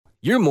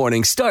Your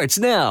morning starts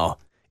now.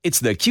 It's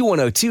the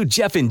Q102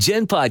 Jeff and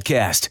Jen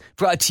podcast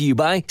brought to you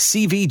by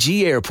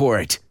CVG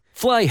Airport.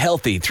 Fly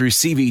healthy through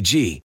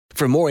CVG.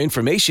 For more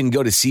information,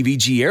 go to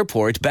CVG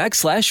Airport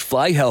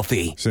 /fly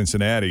healthy.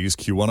 Cincinnati's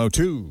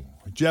Q102.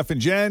 Jeff and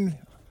Jen,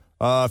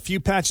 a few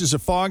patches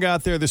of fog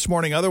out there this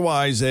morning.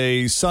 Otherwise,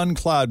 a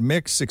sun-cloud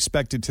mix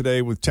expected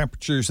today with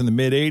temperatures in the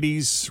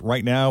mid-80s.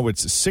 Right now,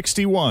 it's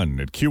 61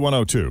 at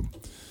Q102.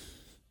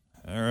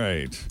 All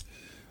right.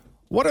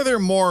 What are there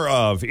more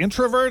of,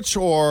 introverts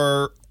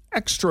or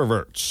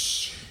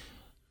extroverts?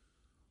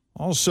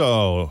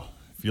 Also,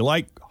 if you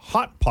like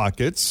hot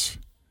pockets,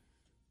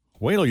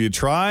 wait till you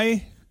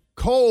try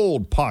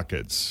cold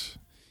pockets.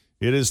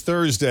 It is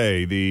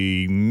Thursday,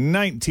 the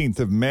 19th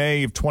of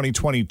May of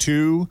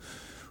 2022.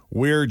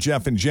 We're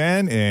Jeff and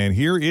Jen, and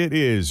here it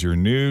is, your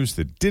news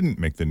that didn't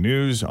make the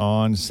news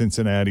on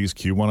Cincinnati's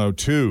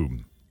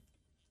Q102.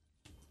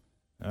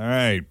 All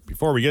right,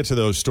 before we get to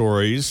those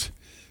stories,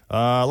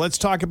 let's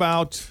talk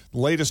about the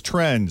latest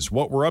trends,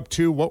 what we're up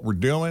to, what we're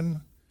doing,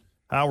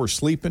 how we're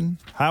sleeping,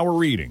 how we're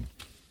reading.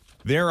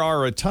 There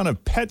are a ton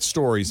of pet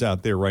stories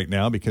out there right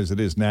now because it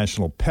is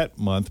National Pet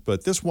Month,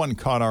 but this one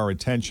caught our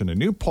attention. A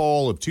new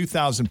poll of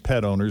 2,000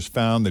 pet owners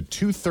found that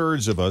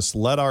 2/3 of us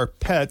let our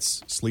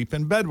pets sleep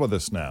in bed with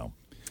us now.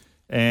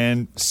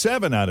 And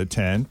 7 out of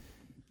 10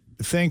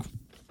 think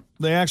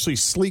they actually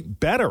sleep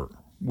better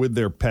with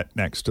their pet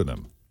next to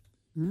them.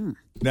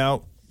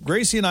 Now,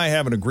 Gracie and I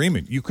have an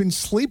agreement. You can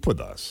sleep with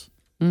us,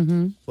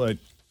 but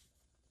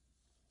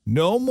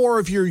no more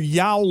of your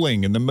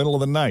yowling in the middle of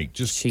the night.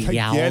 Just get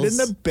in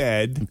the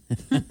bed,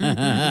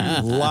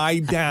 lie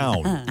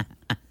down.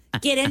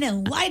 Get in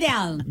and lie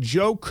down.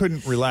 Joe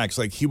couldn't relax.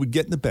 Like, he would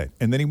get in the bed,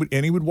 and then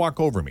he would walk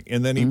over me,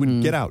 and then he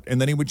would get out,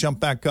 and then he would jump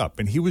back up,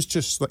 and he was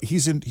just like,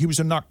 he was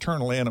a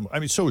nocturnal animal. I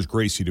mean, so was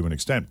Gracie to an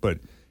extent, but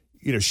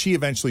she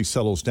eventually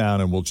settles down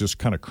and will just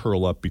kind of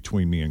curl up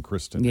between me and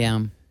Kristen. Yeah.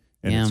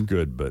 And it's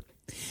good, but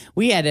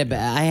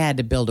I had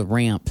to build a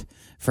ramp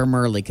for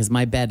Merle because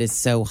my bed is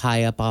so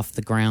high up off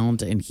the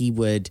ground and he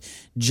would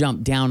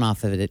jump down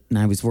off of it, and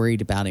I was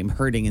worried about him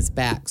hurting his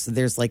back. So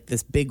there's like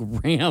this big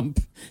ramp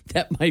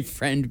that my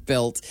friend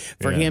built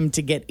for him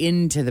to get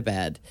into the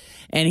bed.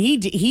 And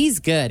he's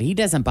good. He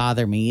doesn't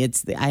bother me.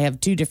 I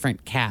have 2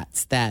 different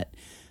cats that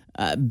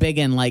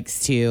Biggin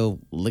likes to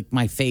lick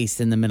my face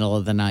in the middle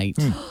of the night.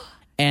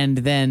 And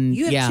then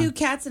you have 2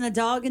 cats and a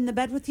dog in the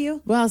bed with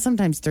you? Well,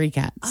 sometimes 3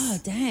 cats. Oh,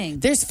 dang.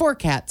 There's 4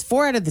 cats.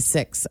 4 out of the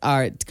 6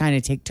 are kind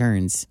of take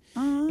turns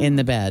in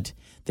the bed.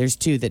 There's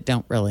 2 that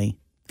don't really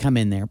come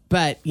in there.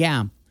 But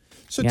yeah.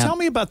 So tell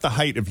me about the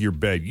height of your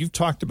bed. You've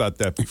talked about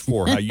that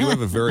before, how you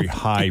have a very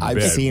high bed.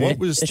 I've seen it,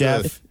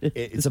 Jeff.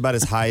 It's about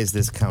as high as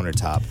this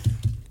countertop.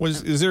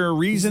 Is there a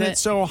reason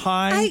it's so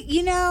high? I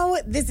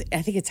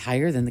think it's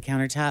higher than the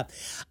countertop.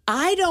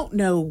 I don't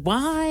know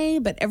why,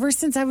 but ever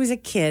since I was a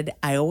kid,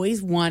 I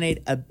always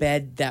wanted a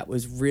bed that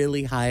was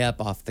really high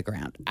up off the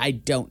ground. I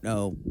don't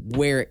know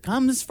where it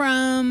comes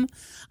from.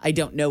 I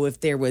don't know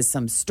if there was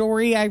some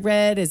story I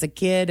read as a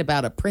kid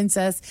about a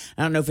princess.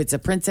 I don't know if it's a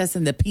Princess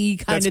and the Pea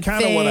kind of thing.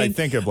 That's kind of what I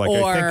think of. Like,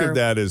 I think of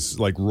that as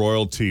like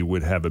royalty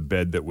would have a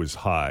bed that was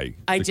high.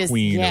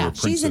 Queen or a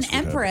princess. She's an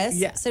empress,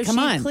 so she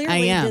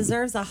clearly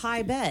deserves a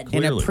high bed.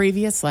 Clearly. In a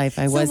previous life,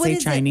 I was a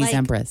Chinese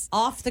empress.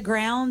 Off the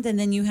ground, and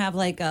then you have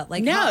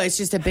No, it's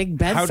just a big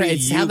bed.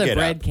 It's how the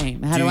bread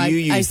came. How do I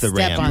use the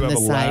step ramp? on the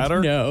side?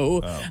 Ladder?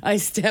 No, I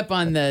step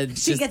on the.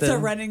 She gets a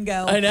run and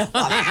go. I know.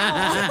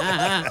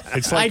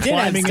 It's like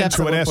climbing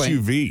into an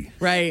SUV.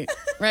 Right.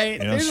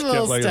 There's a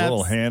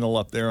little handle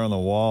up there on the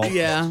wall.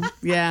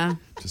 Yeah.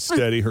 To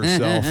steady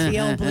herself. The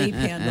old bleep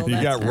handle.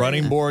 You got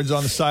running boards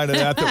on the side of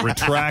that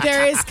retract.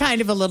 There is kind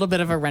of a little bit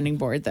of a running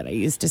board that I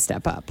use to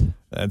step up.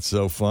 That's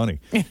so funny.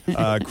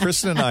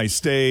 Kristen and I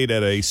stayed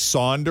at a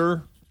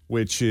Sonder,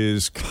 which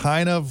is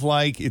kind of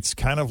like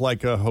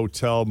a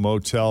hotel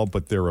motel,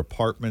 but they're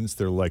apartments.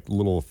 They're like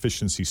little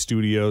efficiency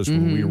studios.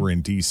 When we were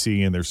in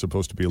D.C., and they're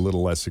supposed to be a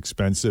little less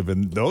expensive,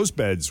 and those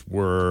beds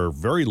were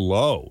very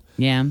low.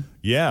 Yeah.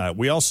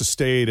 We also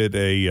stayed at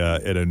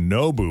a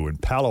Nobu in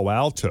Palo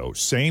Alto.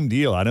 Same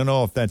deal. I don't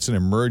know if that's an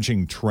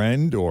emerging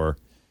trend or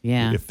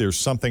if there's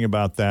something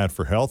about that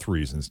for health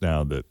reasons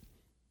now that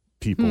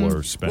people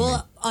are spending.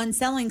 Well, on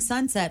Selling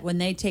Sunset, when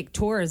they take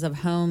tours of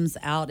homes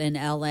out in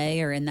L.A.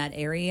 or in that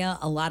area,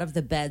 a lot of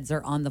the beds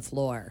are on the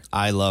floor.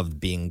 I loved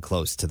being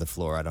close to the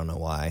floor. I don't know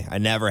why. I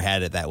never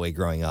had it that way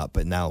growing up,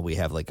 but now we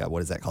have like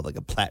what is that called? Like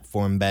a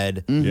platform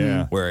bed.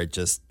 Yeah. Where it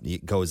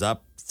goes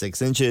up 6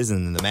 inches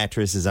and then the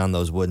mattress is on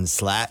those wooden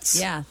slats.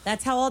 Yeah,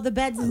 that's how all the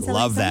beds in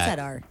Selling Sunset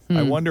are.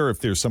 I wonder if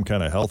there's some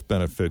kind of health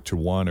benefit to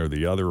one or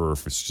the other, or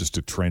if it's just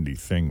a trendy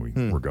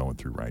thing we're going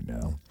through right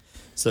now.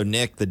 So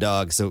Nick, the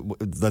dog,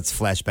 let's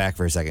flash back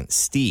for a second.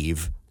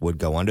 Steve would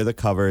go under the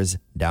covers,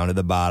 down to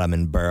the bottom,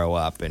 and burrow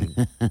up.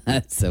 And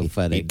that's so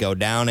funny. He'd go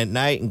down at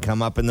night and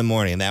come up in the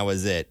morning, and that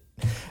was it.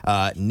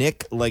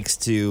 Nick likes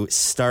to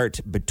start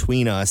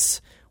between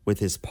us with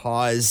his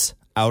paws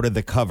out of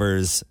the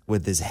covers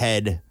with his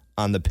head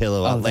on the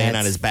pillow, Oh, laying on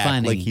that's his back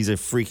funny. like he's a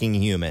freaking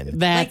human.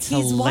 That's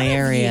like he's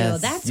hilarious. one of you.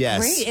 That's Yes.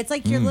 great. It's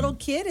like your little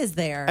kid is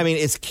there. I mean,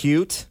 it's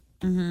cute,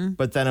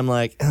 but then I'm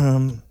like,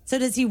 so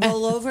does he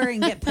roll over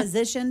and get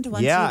positioned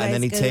once you guys and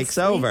then he go to takes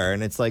sleep? over,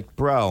 and it's like,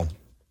 bro,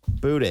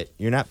 boot it.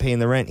 You're not paying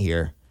the rent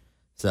here.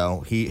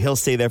 So he'll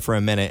stay there for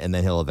a minute, and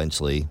then he'll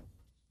eventually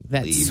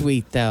That's leave.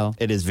 sweet, though.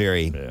 It is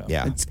very,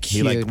 It's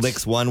He like cute.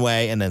 licks one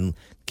way and then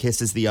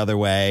kisses the other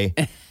way,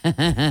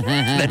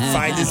 then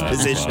finds his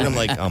position. I'm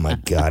like, oh my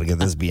God, could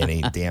this be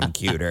any damn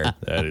cuter?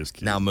 That is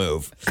cute. Now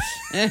move.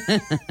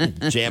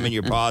 Jamming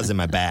your paws in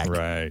my back.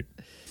 Right.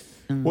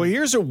 Well,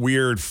 here's a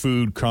weird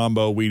food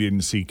combo we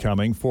didn't see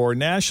coming. For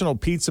National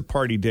Pizza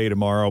Party Day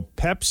tomorrow,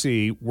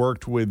 Pepsi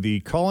worked with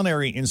the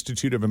Culinary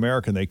Institute of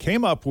America, and they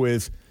came up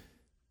with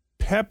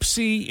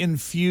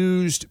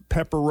Pepsi-infused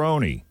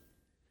pepperoni,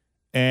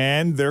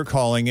 and they're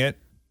calling it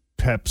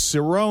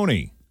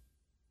Pepsi-roni.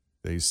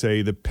 They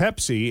say the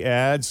Pepsi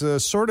adds a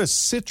sort of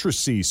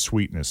citrusy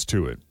sweetness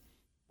to it.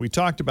 We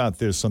talked about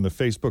this on the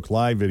Facebook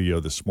Live video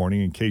this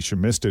morning, in case you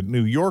missed it.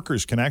 New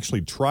Yorkers can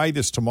actually try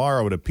this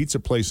tomorrow at a pizza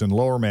place in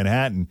Lower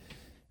Manhattan,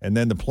 and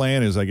then the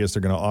plan is, I guess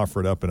they're going to offer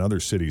it up in other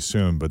cities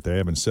soon, but they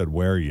haven't said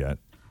where yet.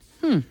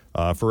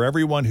 For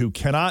everyone who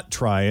cannot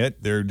try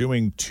it, they're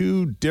doing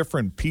 2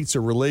 different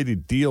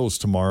pizza-related deals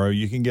tomorrow.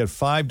 You can get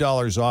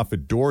 $5 off a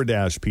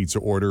DoorDash pizza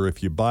order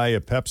if you buy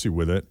a Pepsi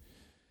with it.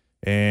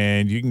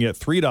 And you can get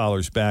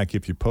 $3 back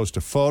if you post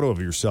a photo of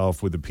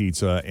yourself with a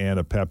pizza and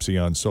a Pepsi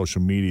on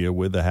social media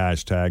with the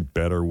hashtag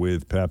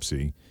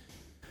 #BetterWithPepsi.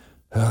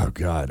 Oh,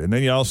 God. And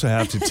then you also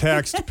have to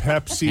text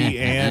Pepsi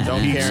and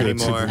Don't pizza. care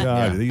anymore.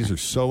 God, these are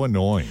so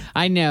annoying.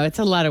 I know. It's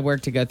a lot of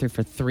work to go through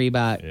for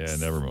 $3. Yeah,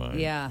 never mind.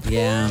 Yeah.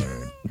 Yeah.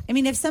 I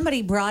mean, if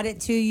somebody brought it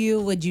to you,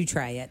 would you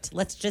try it?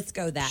 Let's just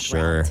go that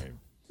Sure. route.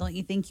 Don't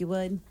you think you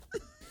would?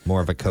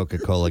 More of a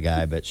Coca-Cola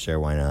guy, but sure,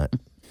 why not?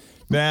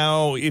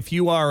 Now, if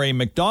you are a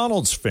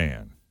McDonald's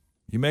fan,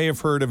 you may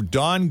have heard of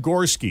Don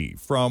Gorski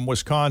from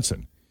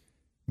Wisconsin.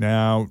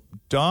 Now,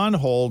 Don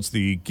holds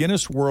the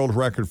Guinness World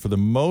Record for the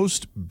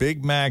most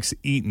Big Macs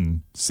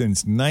eaten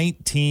since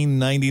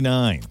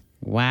 1999.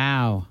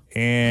 Wow.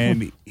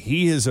 And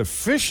he has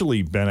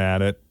officially been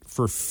at it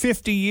for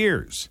 50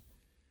 years.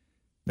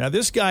 Now,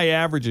 this guy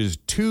averages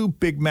 2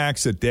 Big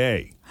Macs a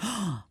day.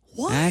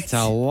 What? That's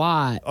a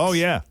lot. Oh,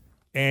 yeah.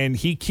 And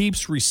he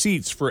keeps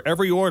receipts for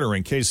every order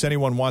in case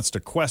anyone wants to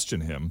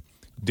question him.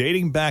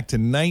 Dating back to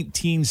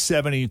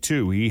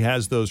 1972, he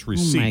has those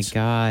receipts. Oh,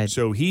 my God.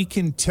 So he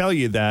can tell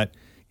you that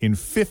in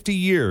 50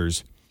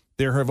 years,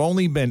 there have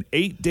only been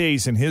 8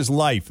 days in his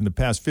life in the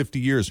past 50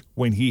 years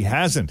when he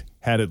hasn't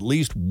had at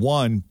least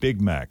 1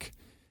 Big Mac.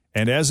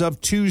 And as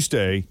of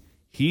Tuesday,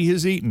 he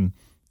has eaten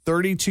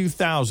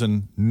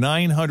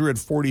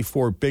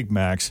 32,944 Big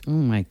Macs, Oh,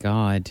 my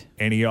God.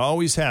 and he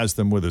always has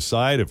them with a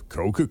side of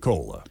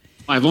Coca-Cola.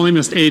 I've only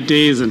missed 8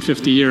 days in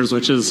 50 years,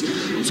 which is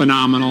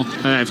phenomenal.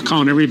 I've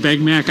counted every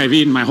Big Mac I've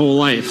eaten my whole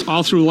life.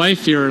 All through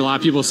life here, a lot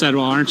of people said,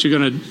 well,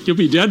 you'll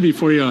be dead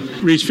before you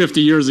reach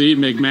 50 years of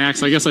eating Big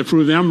Macs. I guess I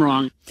proved them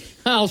wrong.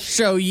 I'll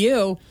show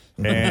you.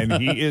 And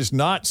he is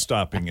not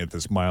stopping at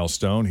this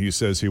milestone. He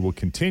says he will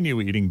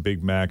continue eating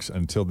Big Macs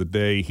until the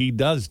day he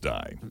does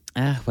die.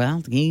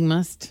 Well, he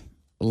must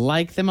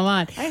like them a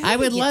lot. I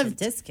would love a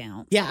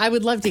discount. Yeah, I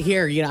would love to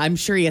hear. I'm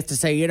sure he has to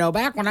say,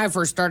 back when I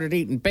first started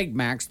eating Big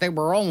Macs, they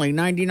were only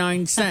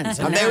 99 cents.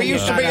 And now They you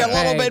used to be gotta a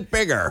little pay. bit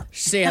bigger.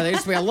 Yeah, they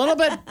used to be a little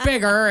bit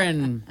bigger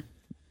and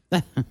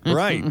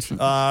Right.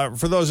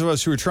 For those of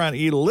us who are trying to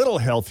eat a little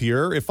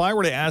healthier, if I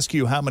were to ask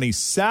you how many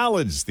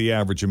salads the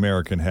average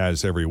American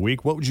has every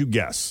week, what would you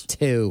guess?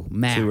 2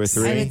 max. 2 or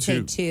 3. I would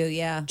say 2,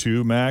 yeah.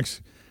 2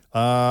 max?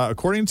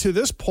 According to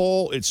this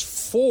poll, it's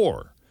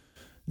 4.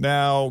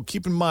 Now,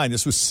 keep in mind,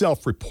 this was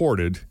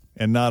self-reported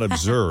and not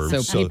observed.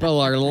 So people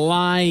are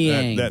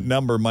lying. that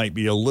number might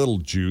be a little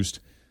juiced.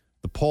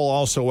 The poll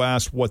also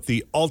asked what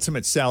the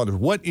ultimate salad is.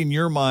 What, in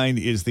your mind,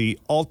 is the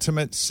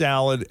ultimate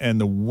salad?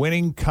 And the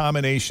winning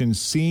combination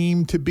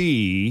seemed to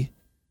be,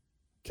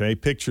 okay,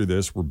 picture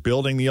this. We're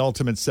building the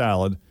ultimate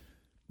salad,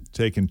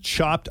 taking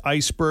chopped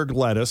iceberg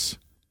lettuce,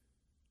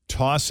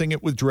 tossing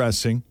it with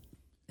dressing,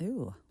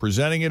 Ooh.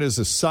 presenting it as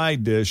a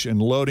side dish,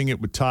 and loading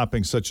it with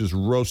toppings such as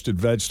roasted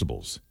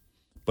vegetables.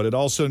 But it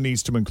also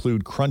needs to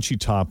include crunchy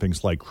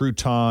toppings like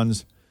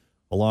croutons,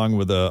 along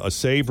with a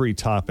savory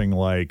topping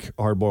like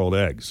hard-boiled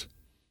eggs.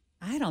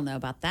 I don't know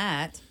about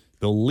that.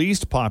 The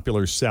least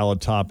popular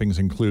salad toppings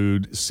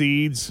include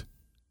seeds,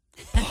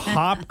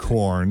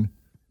 popcorn.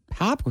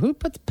 Who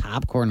puts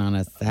popcorn on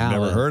a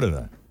salad? Never heard of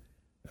that.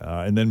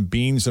 And then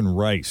beans and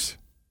rice.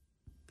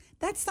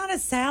 That's not a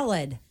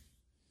salad.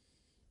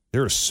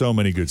 There are so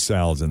many good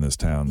salads in this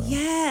town, though.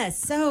 Yes,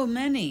 so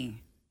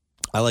many.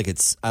 I like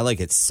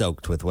it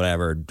soaked with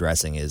whatever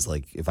dressing is.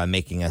 Like if I'm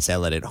making a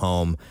salad at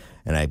home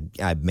and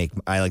I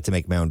like to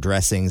make my own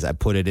dressings, I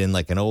put it in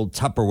like an old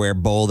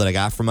Tupperware bowl that I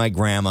got from my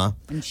grandma.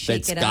 And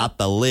shake That's it got up.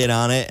 the lid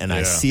on it, and I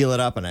Yeah. seal it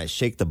up and I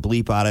shake the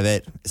bleep out of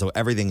it so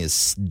everything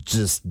is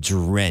just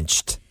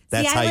drenched.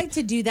 That's See, how I you- like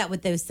to do that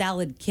with those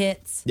salad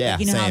kits. Yeah, Like,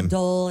 you know how same.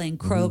 Dole and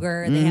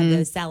Kroger, they have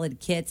those salad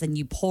kits, and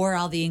you pour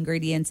all the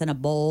ingredients in a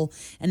bowl,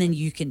 and then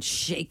you can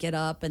shake it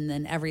up, and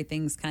then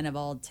everything's kind of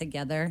all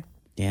together.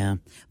 Yeah.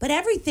 But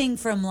everything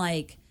from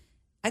I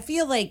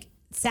feel like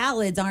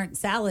salads aren't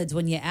salads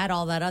when you add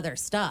all that other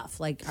stuff.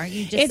 Like, aren't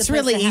you just It's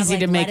supposed really to have, easy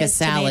to like, make a lettuce,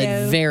 salad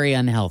tomato, very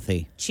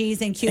unhealthy.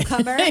 cheese and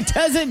cucumber? It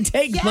doesn't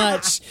take Yeah.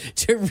 much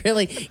to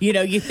really,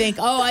 you think,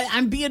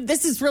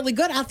 this is really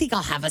good. I think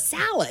I'll have a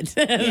salad.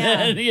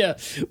 Yeah.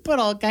 Put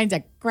all kinds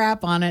of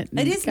crap on it.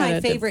 It is my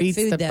favorite defeats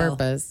food, the though.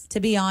 purpose. To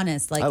be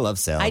honest, I love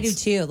salads. I do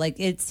too. Like,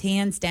 it's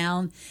hands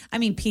down. I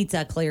mean,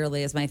 pizza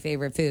clearly is my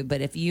favorite food.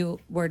 But if you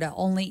were to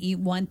only eat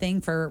one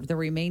thing for the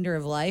remainder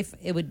of life,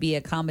 it would be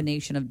a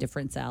combination of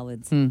different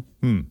salads.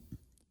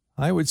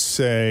 I would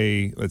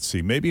say, let's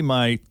see, maybe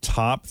my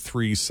top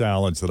 3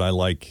 salads that I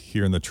like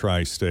here in the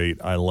tri-state.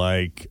 I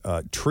like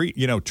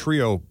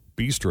Trio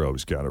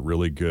Bistro's got a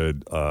really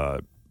good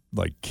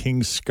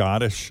King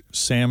Scottish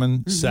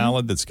salmon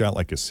salad that's got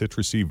like a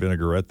citrusy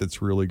vinaigrette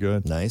that's really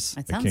good. Nice.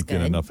 That I sounds can't good.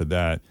 get enough of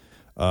that.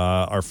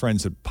 Our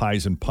friends at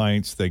Pies and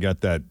Pints, they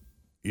got that.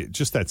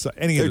 Just that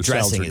any Their of the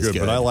salads dressing are is good,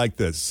 but good. I like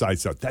the side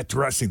salad. That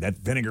dressing, that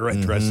vinaigrette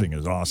dressing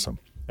is awesome.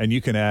 And you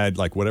can add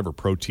like whatever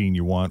protein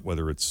you want,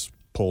 whether it's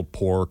pulled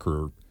pork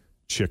or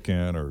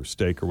chicken or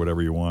steak or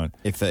whatever you want.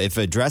 If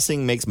a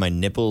dressing makes my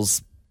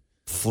nipples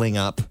fling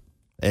up,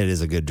 it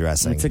is a good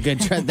dressing. It's a good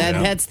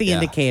that's the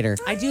indicator.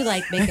 I do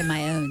like making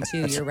my own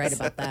too. You're right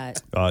about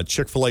that.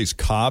 Chick-fil-A's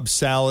Cobb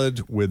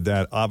salad with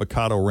that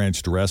avocado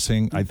ranch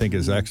dressing, I think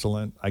is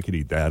excellent. I could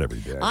eat that every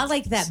day. I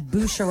like that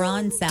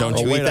Boucheron salad.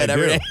 Don't you wait, eat that I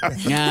every do. day?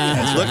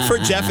 Yes, look for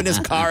Jeff in his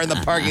car in the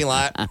parking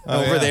lot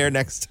over there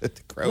next to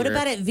Kroger. What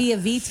about at Via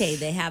Vitae?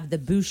 They have the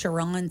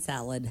Boucheron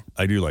salad.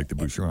 I do like the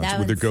boucherons That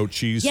with the one's- goat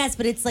cheese. Yes,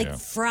 but it's like Yeah.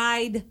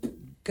 fried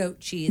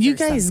goat cheese. You or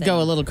guys something.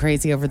 go a little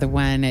crazy over the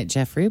one at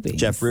Jeff Ruby's.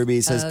 Jeff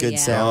Ruby's has Oh, good yeah. Oh,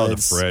 the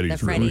salads. Freddy's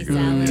The really Freddy's good.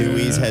 salad.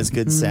 Dewey's has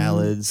good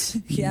salads.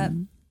 Yep.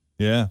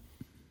 Yeah.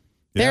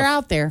 They're Yeah.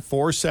 out there.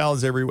 4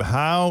 salads every.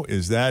 How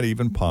is that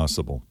even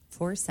possible?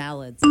 4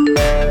 salads.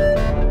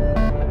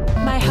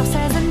 My house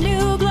has a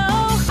new glow.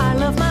 I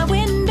love my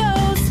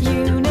windows.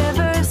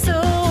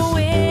 Universal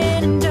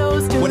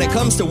Windows Direct. When it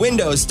comes to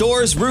windows,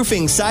 doors,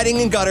 roofing,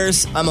 siding, and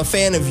gutters, I'm a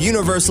fan of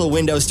Universal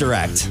Windows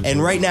Direct.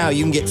 And right now,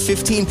 you can get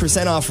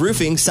 15% off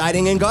roofing,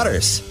 siding, and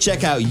gutters.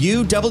 Check out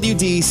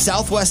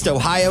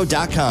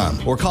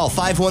uwdsouthwestohio.com or call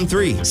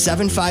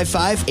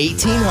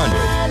 513-755-1800.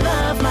 I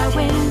love my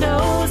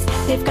windows.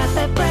 They've got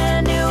that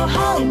brand new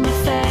home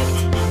effect.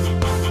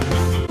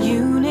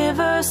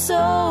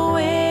 Universal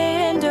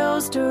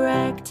Windows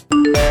Direct.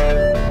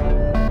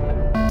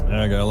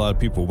 I got a lot of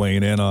people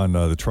weighing in on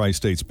the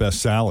tri-state's best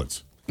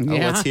salads. Oh,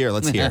 let's hear.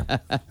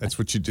 That's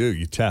what you do.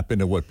 You tap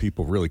into what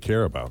people really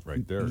care about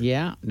right there.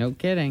 Yeah, no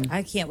kidding.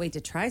 I can't wait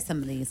to try some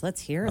of these.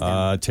 Let's hear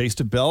them. Taste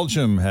of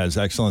Belgium has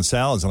excellent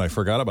salads, and I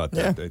forgot about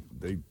that.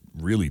 They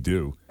really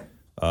do.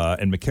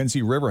 And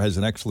Mackenzie River has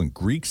an excellent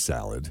Greek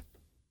salad,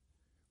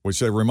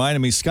 which reminded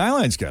me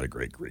Skyline's got a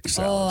great Greek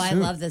salad. Oh, I too.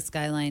 love the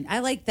Skyline. I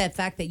like that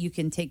fact that you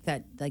can take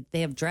that, like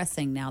they have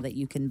dressing now that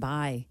you can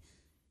buy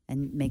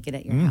and make it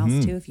at your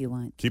house too if you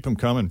want. Keep them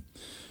coming.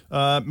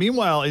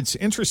 Meanwhile, it's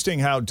interesting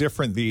how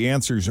different the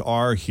answers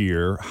are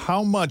here.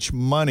 How much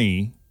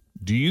money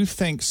do you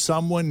think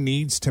someone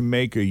needs to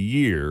make a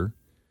year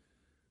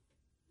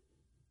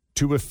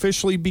to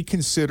officially be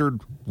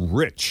considered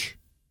rich?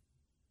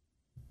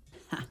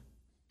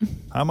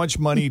 How much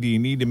money do you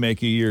need to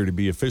make a year to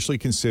be officially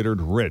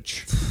considered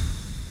rich?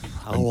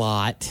 A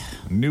lot.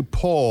 A new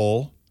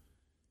poll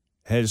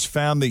has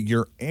found that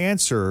your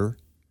answer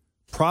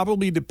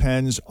probably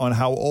depends on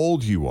how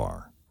old you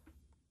are.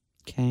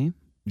 Okay.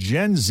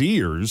 Gen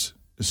Zers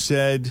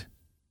said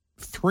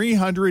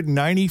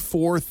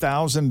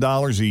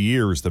 $394,000 a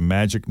year is the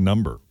magic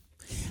number.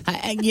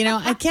 I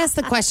guess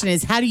the question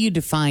is, how do you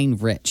define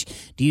rich?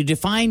 Do you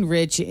define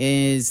rich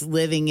as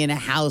living in a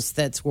house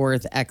that's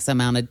worth X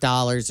amount of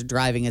dollars, or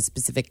driving a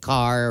specific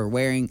car, or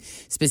wearing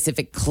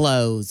specific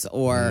clothes,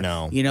 or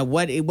No.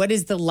 What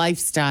is the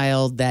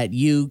lifestyle that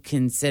you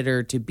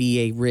consider to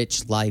be a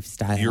rich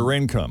lifestyle? Your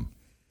income.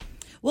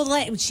 Well,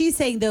 like she's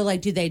saying though, like,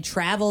 do they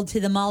travel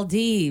to the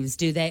Maldives?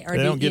 Do they? Or They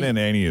do don't get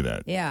into any of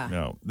that. Yeah.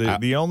 No.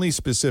 The only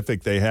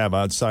specific they have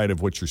outside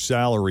of what your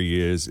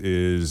salary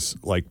is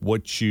like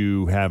what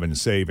you have in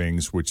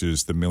savings, which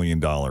is the $1 million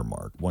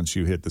mark. Once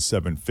you hit the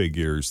 7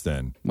 figures,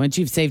 then Once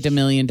you've saved $1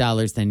 million,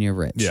 then you're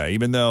rich. yeah,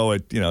 even though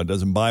it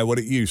doesn't buy what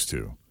it used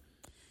to.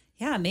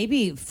 Yeah,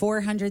 maybe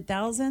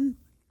 400,000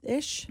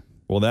 ish.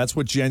 Well, that's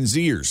what Gen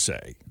Zers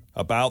say,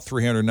 about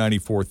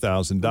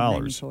 $394,000.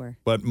 94.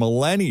 But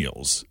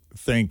millennials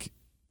think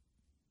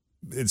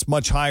it's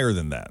much higher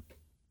than that.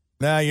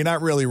 Nah, you're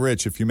not really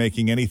rich if you're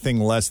making anything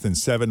less than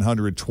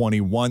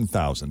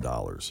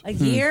 $721,000 A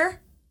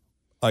year?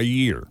 a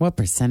year. What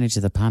percentage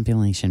of the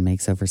population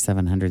makes over The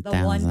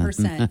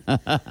 700,000?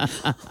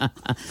 1%.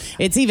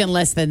 It's even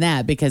less than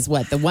that because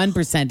what? The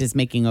 1% is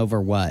making over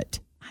what?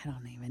 I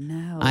don't even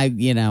know. I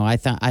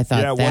thought Yeah,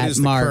 that what is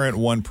the mark current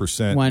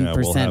 1%?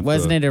 1%,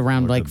 wasn't it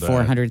around like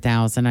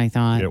 400,000? I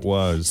thought It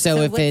was. So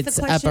if what's the it's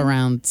up question?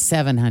 around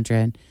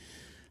 700,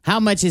 how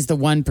much is the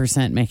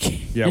 1%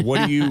 making? Yeah,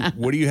 what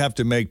do you have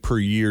to make per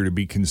year to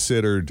be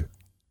considered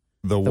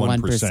the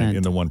 1%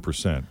 in the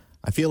 1%?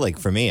 I feel like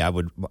for me, I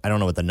don't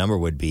know what the number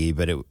would be,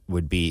 but it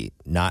would be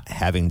not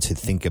having to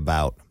think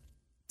about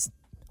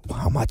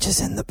how much is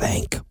in the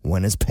bank,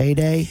 when is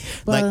payday,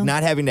 Well- like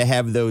not having to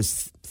have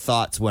those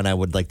thoughts when I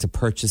would like to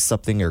purchase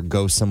something or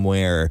go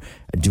somewhere or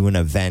do an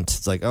event.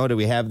 It's like, oh, do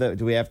we have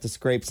to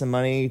scrape some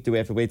money? Do we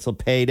have to wait till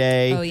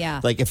payday? Oh,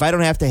 yeah. Like if I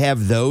don't have to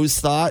have those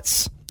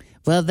thoughts,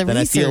 Well, then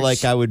I feel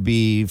like I would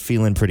be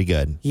feeling pretty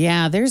good.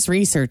 Yeah, there's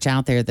research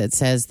out there that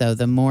says, though,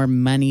 the more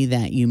money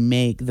that you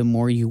make, the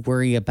more you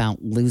worry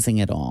about losing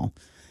it all.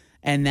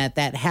 And that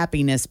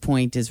happiness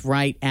point is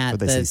right at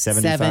What'd they the say,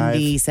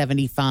 75?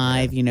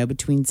 75,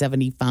 between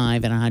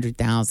 75 and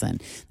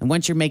 100,000. And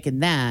once you're making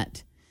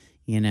that,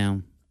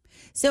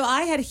 So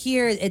I had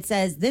here, it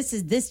says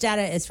this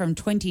data is from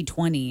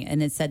 2020,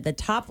 and it said the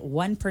top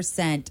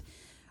 1%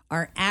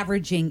 are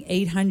averaging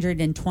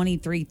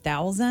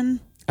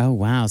 823,000. oh,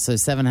 wow. So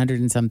 700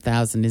 and some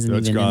thousand isn't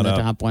That's even in gone the up.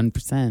 top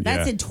 1%.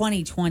 That's in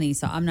 2020,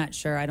 so I'm not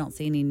sure. I don't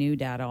see any new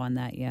data on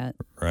that yet.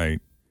 Right.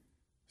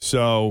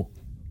 So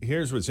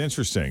here's what's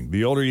interesting.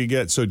 The older you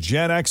get, so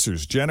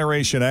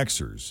Generation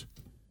Xers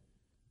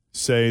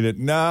say that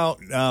no.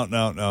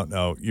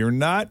 You're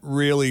not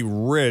really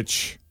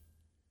rich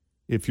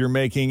if you're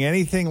making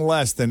anything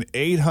less than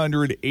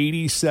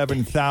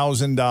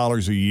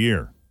 $887,000 a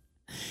year.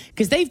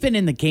 Because they've been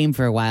in the game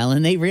for a while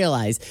and they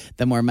realize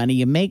the more money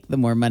you make, the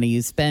more money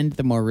you spend,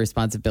 the more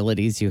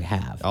responsibilities you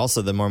have.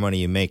 Also, the more money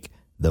you make,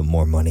 the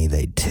more money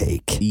they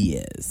take.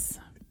 Yes.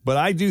 But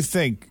I do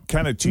think,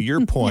 kind of to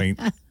your point,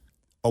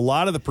 a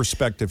lot of the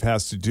perspective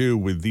has to do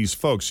with these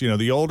folks.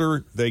 The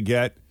older they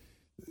get,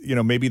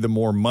 maybe the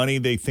more money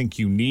they think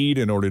you need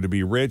in order to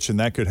be rich. And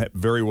that could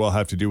very well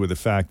have to do with the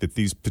fact that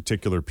these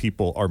particular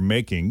people are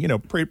making,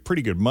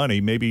 pretty good money.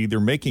 Maybe they're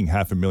making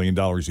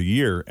 $500,000 a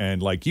year.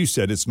 And like you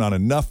said, it's not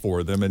enough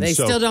for them. And They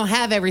still don't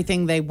have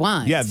everything they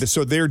want. Yeah.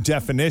 So their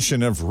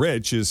definition of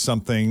rich is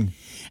something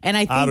and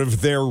I think, out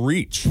of their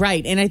reach.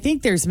 Right. And I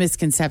think there's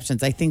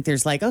misconceptions. I think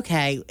there's like,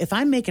 okay, if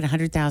I'm making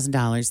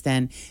 $100,000,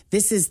 then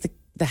this is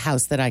the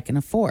house that I can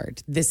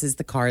afford. This is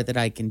the car that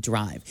I can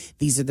drive.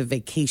 These are the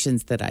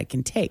vacations that I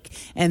can take.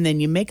 And then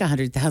you make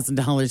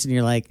 $100,000 and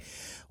you're like,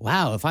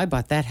 wow, if I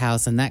bought that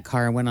house and that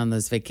car and went on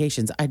those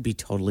vacations, I'd be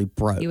totally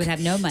broke. You would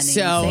have no money in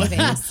So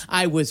savings.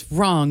 I was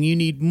wrong. You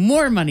need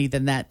more money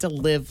than that to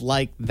live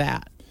like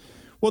that.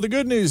 Well, the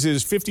good news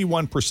is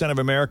 51% of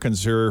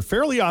Americans are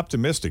fairly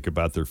optimistic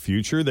about their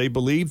future. They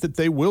believe that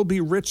they will be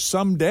rich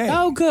someday.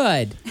 Oh,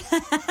 good.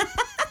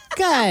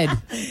 Good.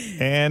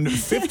 And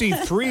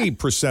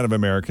 53% of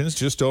Americans,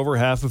 just over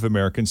half of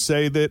Americans,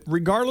 say that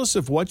regardless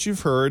of what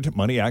you've heard,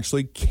 money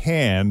actually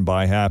can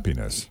buy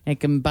happiness. It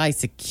can buy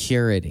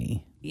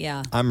security.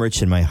 Yeah. I'm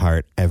rich in my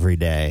heart every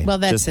day. Well,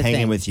 that's just the hanging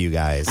thing. with you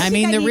guys. I think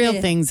mean, I the need real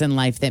to- things in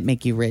life that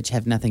make you rich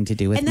have nothing to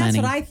do with And that's money.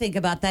 what I think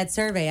about that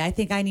survey. I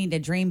think I need to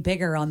dream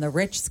bigger on the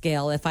rich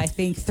scale if I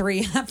think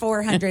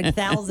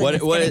 400,000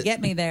 is going to get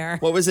me there.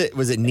 What was it?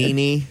 Was it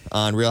Nene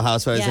on Real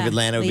Housewives of Yeah,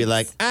 Atlanta would be please.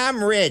 like,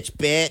 I'm rich,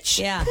 bitch.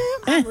 Yeah,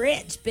 I'm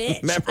rich,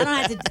 bitch. Remember I don't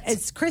have to.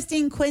 It's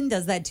Christine Quinn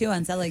does that too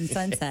on Selling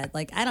Sunset.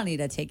 Like, I don't need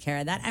to take care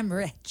of that. I'm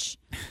rich.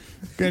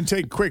 Going to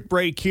take a quick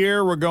break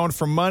here. We're going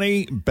from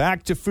money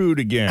back to food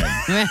again.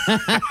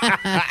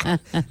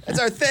 That's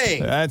our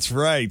thing. That's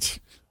right.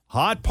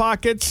 Hot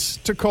pockets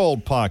to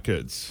cold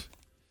pockets.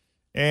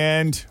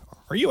 And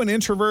are you an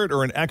introvert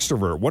or an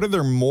extrovert? What are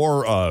there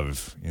more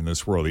of in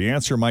this world? The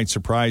answer might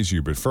surprise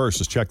you. But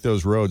first, let's check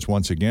those roads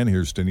once again.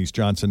 Here's Denise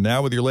Johnson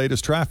now with your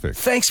latest traffic.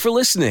 Thanks for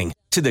listening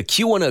to the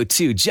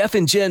Q102 Jeff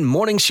and Jen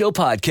Morning Show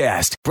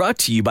podcast, brought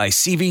to you by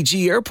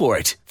CVG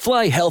Airport.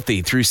 Fly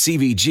healthy through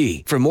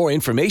CVG. For more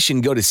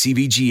information, go to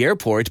CVG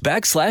Airport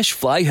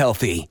 /fly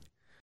healthy.